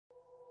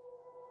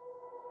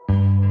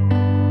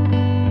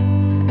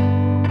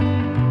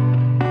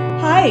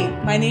Hi,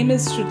 my name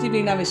is Shruthi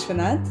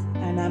Vishwanath,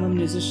 and I'm a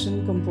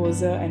musician,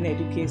 composer, and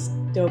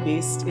educator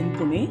based in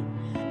Pune.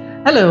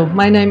 Hello,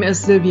 my name is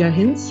Sylvia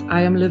Hinz.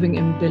 I am living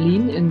in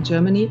Berlin, in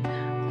Germany.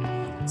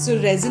 So,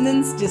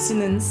 Resonxnce,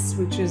 Dissonance,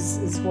 which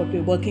is what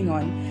we're working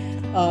on,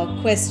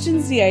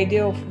 questions the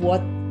idea of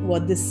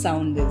what this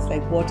sound is.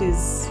 Like, what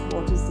is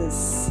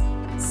this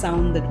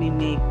sound that we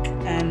make,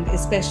 and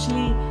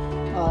especially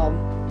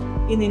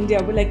in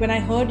India. Like when I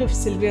heard of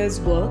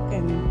Sylvia's work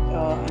and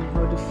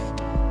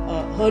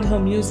heard her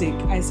music,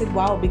 I said,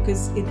 wow,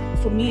 because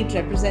for me it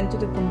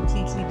represented a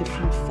completely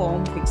different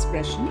form of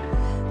expression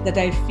that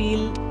I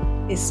feel,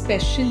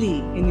 especially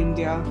in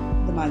India,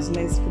 the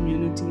marginalized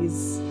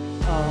communities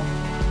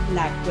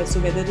lack. So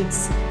whether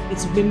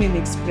it's women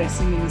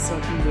expressing in a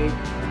certain way,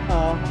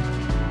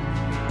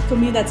 for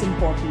me that's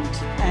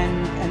important,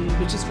 and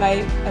which is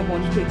why I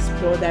wanted to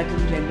explore that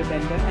in Gender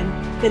Bender,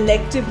 and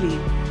collectively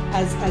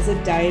as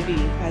a diary,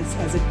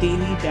 as a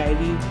daily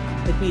diary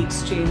that we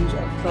exchange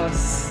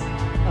across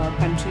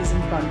countries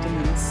and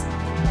continents,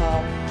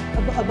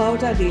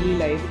 about our daily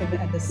life,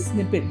 and a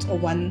snippet, a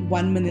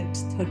 1 minute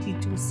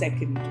 32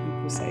 second, to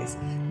be precise,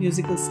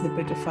 musical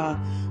snippet of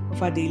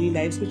our daily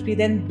lives, which we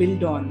then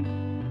build on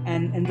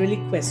and really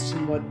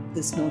question what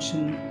this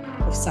notion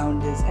of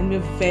sound is. And we're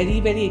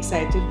very, very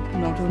excited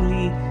not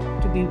only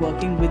to be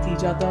working with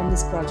each other on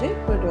this project,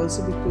 but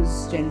also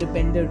because Gender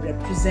Bender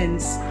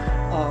represents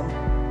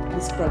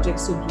this project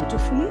so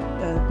beautifully,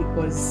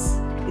 because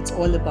it's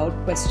all about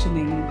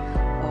questioning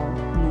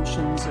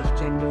notions of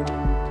gender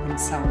and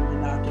sound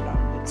and art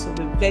around it. So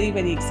we're very,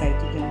 very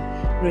excited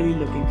and really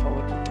looking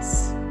forward to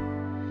this.